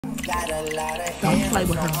Don't play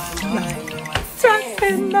with her. Trust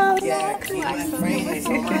in the Lord.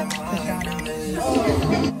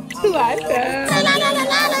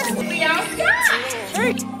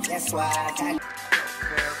 That's why I got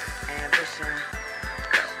ambition.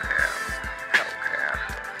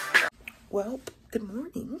 Well, good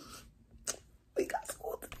morning. We got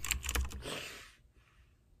school today.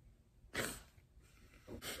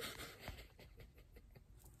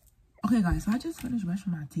 Okay guys, so I just finished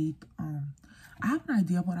brushing my teeth. I have an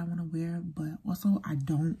idea of what I want to wear, but also I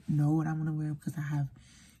don't know what I want to wear because I have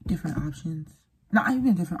different options. Not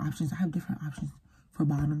even different options, I have different options for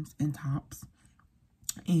bottoms and tops.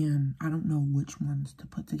 And I don't know which ones to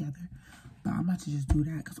put together. But I'm about to just do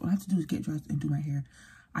that because all I have to do is get dressed and do my hair.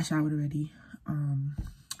 I showered already.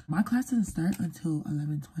 My class doesn't start until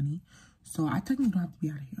 11:20. So I technically don't have to be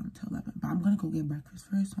out of here until 11. But I'm going to go get breakfast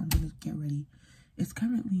first. So I'm going to get ready. It's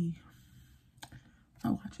currently... my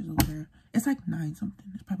watch is over there. It's like 9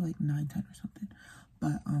 something. It's probably like 9:10 or something.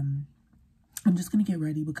 But I'm just gonna get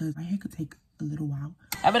ready because my hair could take a little while.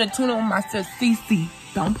 I better tune on my sis CC.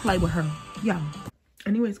 Don't play with her. Yeah.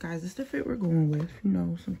 Anyways, guys, this is the fit we're going with. You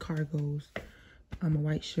know, some cargos. A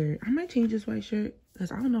white shirt. I might change this white shirt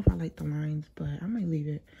because I don't know if I like the lines, but I might leave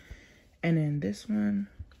it. And then this one,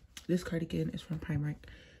 this cardigan is from Primark.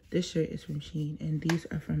 This shirt is from Shein, and these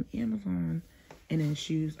are from Amazon. And then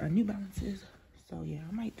shoes are New Balances. So yeah,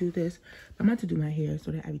 I might do this. I'm about to do my hair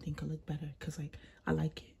so that everything can look better. Cause like I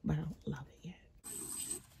like it, but I don't love it yet.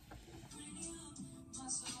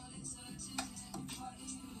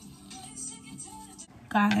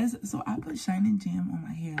 Guys, so I put Shining Jam on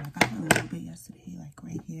my hair. Like I put a little bit yesterday, like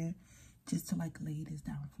right here, just to like lay this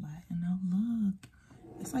down flat. And now look,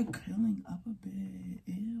 it's like curling up a bit.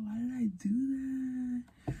 Ew, why did I do that?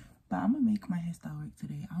 But I'm gonna make my hairstyle work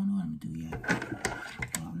today. I don't know what I'm gonna do yet.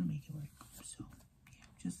 But I'm gonna make it work. So yeah,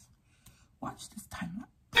 just watch this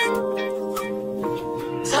timeline.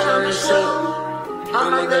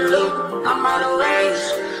 I'm in the loop, I'm out of ways.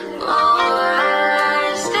 Oh,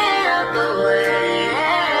 I stay up the way.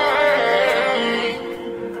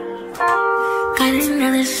 Got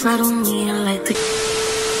another slot on me, I like to.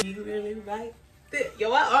 You really like it?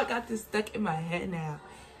 Yo, I got this stuck in my head now.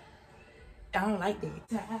 I don't like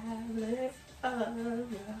that.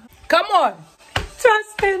 Come on.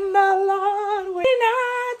 Trust in the Lord. We're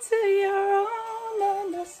not to your own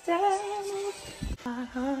understanding.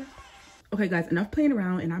 Okay, guys, enough playing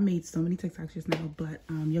around. And I made so many TikToks just now. But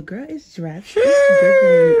your girl is dressed. I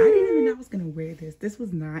didn't even know I was going to wear this. This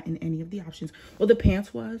was not in any of the options. Well, the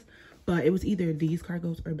pants was. But it was either these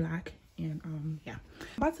cargos or black. And yeah.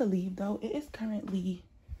 I'm about to leave, though. It is currently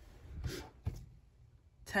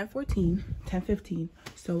 10:15.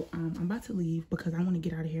 So I'm about to leave because I want to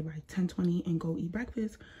get out of here by 10:20 and go eat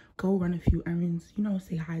breakfast, go run a few errands, you know,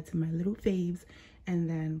 say hi to my little faves, and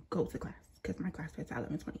then go to class because my class starts at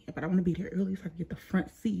 11:20. But I want to be there early so I can get the front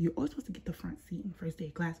seat. You're always supposed to get the front seat in the first day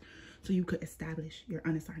of class so you could establish your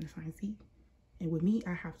unassigned assigned seat. And with me,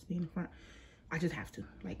 I have to be in the front. I just have to.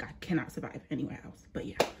 Like, I cannot survive anywhere else. But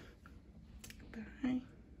yeah. Bye.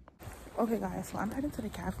 Okay, guys, so I'm heading to the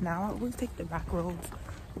caf now. I always take the back roads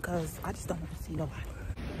because I just don't want to see nobody.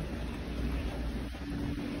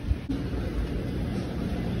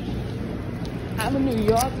 I'm a New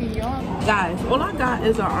York. Guys, all I got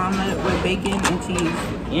is an omelet with bacon and cheese.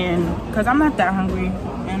 And because I'm not that hungry.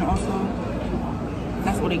 And also,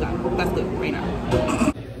 that's what they got. That's good right now.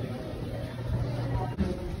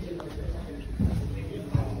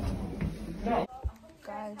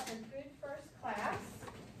 Guys. First class.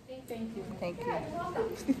 Thank you. Thank you.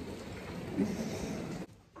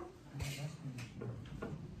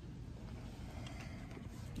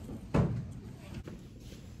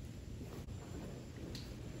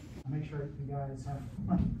 Make sure you guys have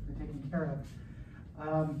money for taken care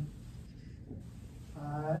of.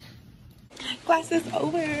 Class is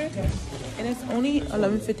over and it's only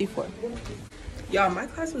 11:54. Y'all, my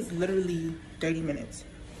class was literally 30 minutes,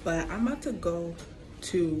 but I'm about to go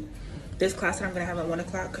to this class that I'm gonna have at 1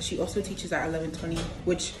 o'clock because she also teaches at 11:20,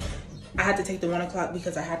 which I had to take the 1 o'clock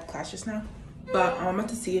because I had class just now. But I'm about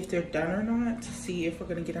to see if they're done or not, to see if we're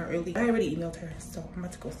gonna get out early. I already emailed her, so I'm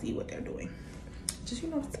about to go see what they're doing. Just, you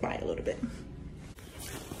know, spy a little bit.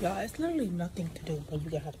 Y'all, it's literally nothing to do when you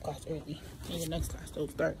get out of class early. And your next class don't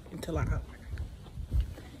start until an hour.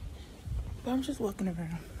 But I'm just walking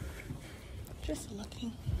around. Just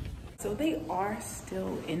looking. So they are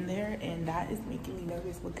still in there, and that is making me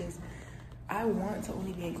nervous because I want to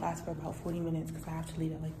only be in class for about 40 minutes because I have to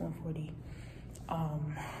leave at like 1:40.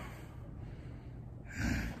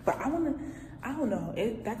 But I don't know.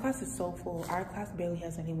 That class is so full. Our class barely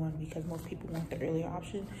has anyone because most people want the earlier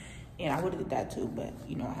option. And I would have did that too, but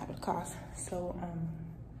you know, I have a class. So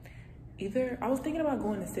either I was thinking about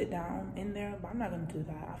going to sit down in there, but I'm not gonna do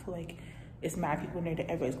that. I feel like it's mad people in there that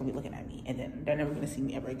everybody's gonna be looking at me, and then they're never gonna see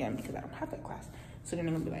me ever again because I don't have that class. So then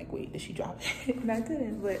they're gonna be like, wait, did she drop it? And I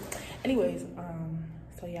didn't. But anyways,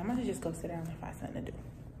 so yeah, I'm gonna just go sit down and find something to do.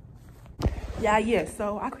 Yeah,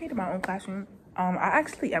 so I created my own classroom. I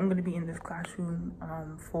actually am gonna be in this classroom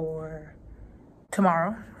for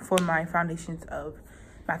tomorrow for my Foundations of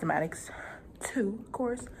Mathematics 2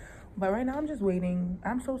 course. But right now I'm just waiting.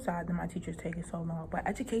 I'm so sad that my teacher's taking so long. But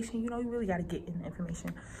education, you know, you really got to get in the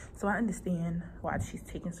information. So I understand why she's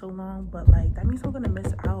taking so long. But like, that means I'm going to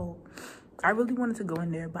miss out. I really wanted to go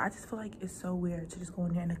in there, but I just feel like it's so weird to just go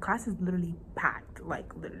in there. And the class is literally packed,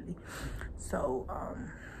 like literally. So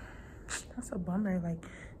that's a bummer. Like,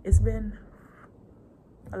 it's been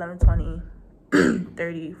 11, 20,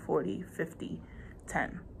 30, 40, 50,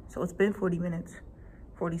 10. So it's been 40 minutes,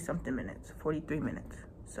 40 something minutes, 43 minutes.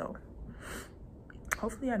 So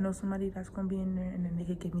hopefully I know somebody that's gonna be in there and then they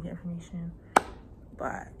could give me the information.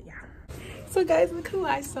 But yeah. So guys, look who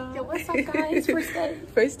I saw. Yo, what's up guys? First day.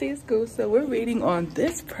 First day of school. So we're waiting on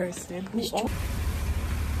this person who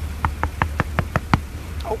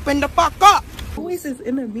open the fuck up. Always is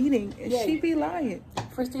in a meeting and she be lying.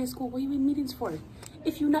 First day of school, what are you in meetings for?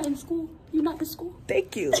 If you're not in school, you're not in school.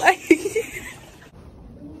 Thank you. Like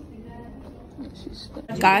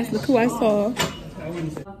guys, look who I saw. I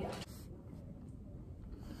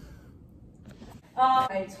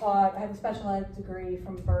have a special ed degree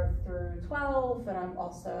from birth through 12, and I'm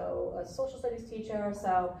also a social studies teacher,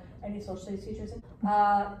 so any social studies teachers,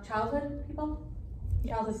 childhood people,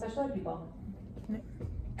 childhood special ed people,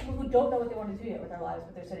 people who don't know what they want to do yet with their lives,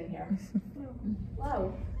 but they're sitting here.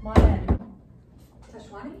 Hello, come on in.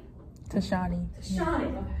 TASHAUNI? TASHAUNI. TASHAUNI,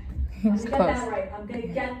 okay. I'm gonna get that right. I'm gonna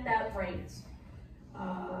get that right.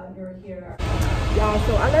 You're here. Y'all,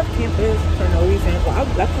 so I left campus for no reason. Well, I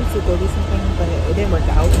left them to go do something, but it didn't work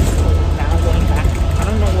out. So now I'm going back. I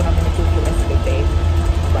don't know what I'm gonna do for the rest of the day,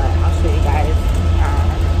 but I'll show you guys.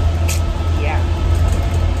 Yeah.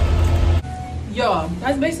 Yo,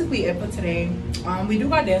 that's basically it for today. We do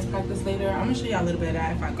got dance practice later. I'm gonna show y'all a little bit of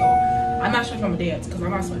that if I go. I'm not sure if I'm gonna dance because I'm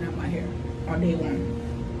not sorting out my hair on day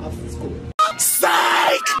 1 of school.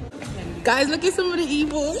 Psych! Guys, look at some of the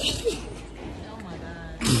evil.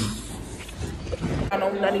 I know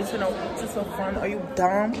I need to know. It's just so fun. Are you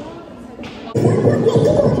dumb?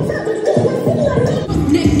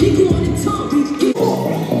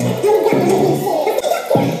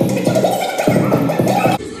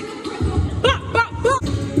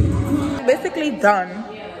 Basically done.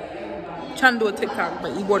 Trying to do a TikTok,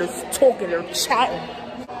 but Ebord is talking or chatting.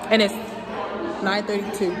 And it's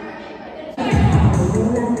 9:32.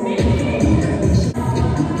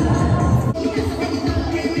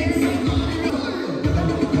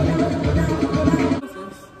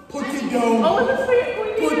 Oh, is this for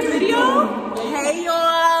your video? Hey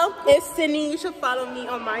y'all, it's Cindy. You should follow me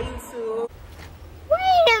on my YouTube.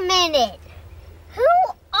 Wait a minute. Who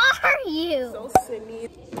are you? So Cindy.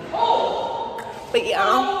 But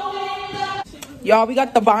Y'all, we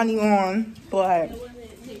got the Bonnie on, but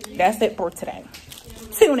that's it for today.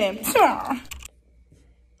 Tune in.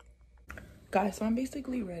 Guys, so I'm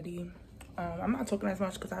basically ready. I'm not talking as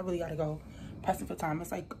much because I really gotta go. Pressing for time.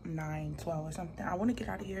 It's like 9:12 or something. I want to get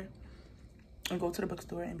out of here and go to the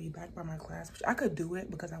bookstore and be back by my class, which I could do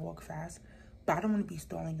it because I walk fast, but I don't want to be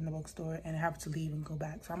stalling in the bookstore and have to leave and go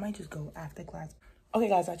back. So I might just go after class. Okay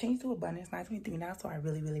guys, I changed to a button. It's 9:23 now, so I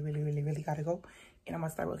really gotta go, and I'm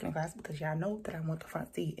gonna start working in class because y'all know that I want the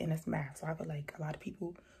front seat and it's math. So I feel like a lot of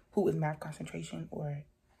people who is math concentration or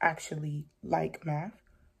actually like math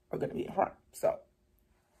are gonna be in front. So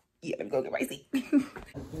yeah, let me go get my seat.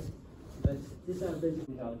 But these are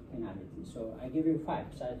basically without penalty. So I give you 5,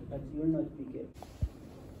 but you're not big yet.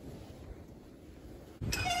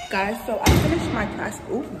 Guys, so I finished my class.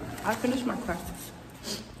 I finished my classes.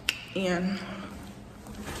 And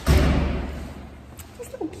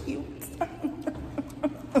it's so cute.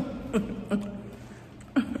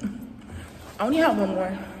 I only have one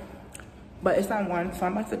more, but it's not one, so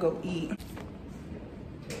I'm about to go eat.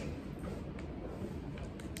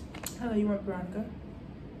 Hello, you want Veronica?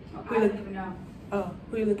 I don't even know. Oh,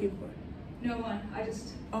 who are you looking for? No one. I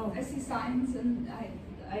see signs and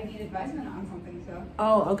I need advisement on something, so.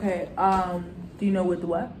 Oh, okay. Do you know with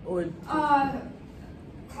what? Or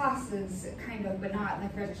Classes, kind of, but not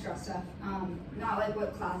like registrar stuff. Not like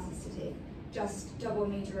what classes to take. Just double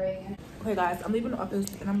majoring. And okay guys, I'm leaving the office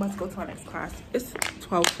and I'm about to go to my next class. It's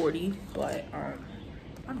 12:40, but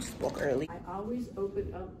I'm just woke early. I always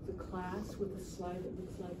open up the class with a slide that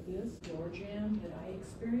looks like this, door jam that I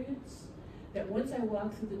experience. That once I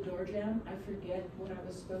walk through the door jam, I forget what I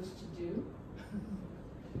was supposed to do.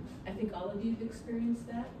 I think all of you have experienced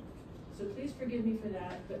that. So please forgive me for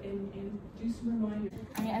that, but and do some reminders.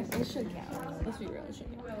 I mean, it should count. Let's be real, it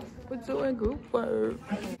should count. We're doing group work.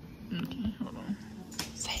 Okay, hold on.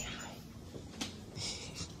 Say hi.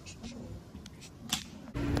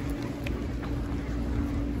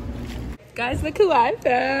 Guys, look who I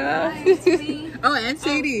found. Oh, and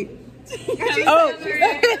Sadie. Oh.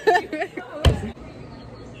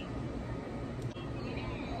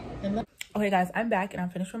 Okay guys, I'm back and I'm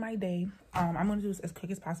finished with my day. I'm gonna do this as quick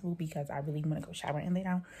as possible because I really want to go shower and lay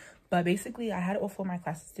down. But basically I had all 4 of my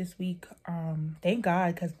classes this week. Thank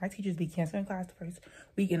God, because my teachers be canceling class the first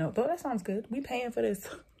weekend. Though that sounds good, we paying for this.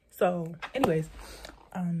 So anyways,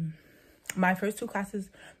 my first 2 classes,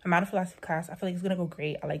 my modern philosophy class, I feel like it's gonna go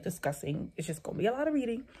great. I like discussing. It's just gonna be a lot of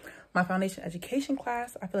reading. My foundation education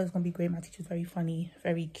class, I feel like it's gonna be great. My teacher's very funny,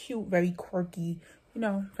 very cute, very quirky, you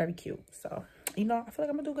know, very cute. So, you know, I feel like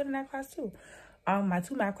I'm gonna do good in that class too. My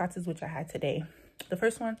 2 math classes, which I had today. The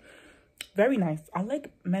first one, very nice. I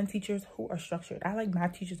like men teachers who are structured. I like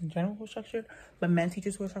math teachers in general who are structured, but men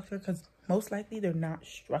teachers who are structured, because most likely they're not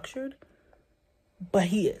structured, but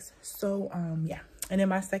he is. So, yeah. And then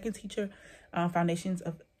my second teacher, Foundations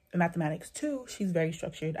of Mathematics 2, she's very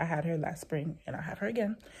structured. I had her last spring and I have her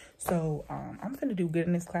again. So, I'm gonna do good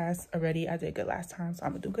in this class already. I did good last time, so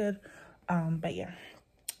I'm gonna do good. But yeah,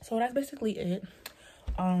 so that's basically it.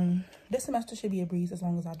 This semester should be a breeze as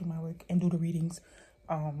long as I do my work and do the readings.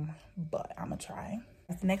 But I'm gonna try.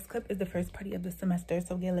 The next clip is the first party of the semester,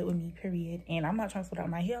 so get lit with me, period. And I'm not trying to sort out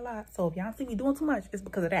my hair a lot, so if y'all see me doing too much, it's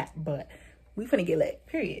because of that. But we finna get lit,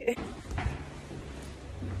 period.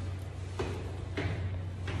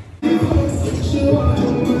 Stop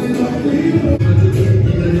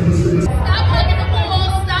hugging the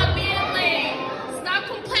wall, stop being lame. Stop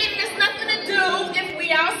complaining, there's nothing to do if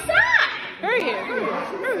we outside. Period.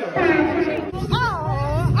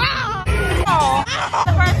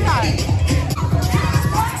 The first time.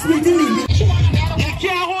 You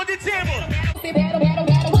can't hold the table.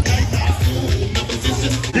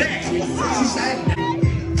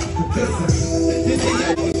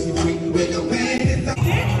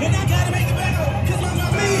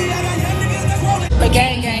 The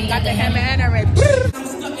gang got the hammer and I'm ready.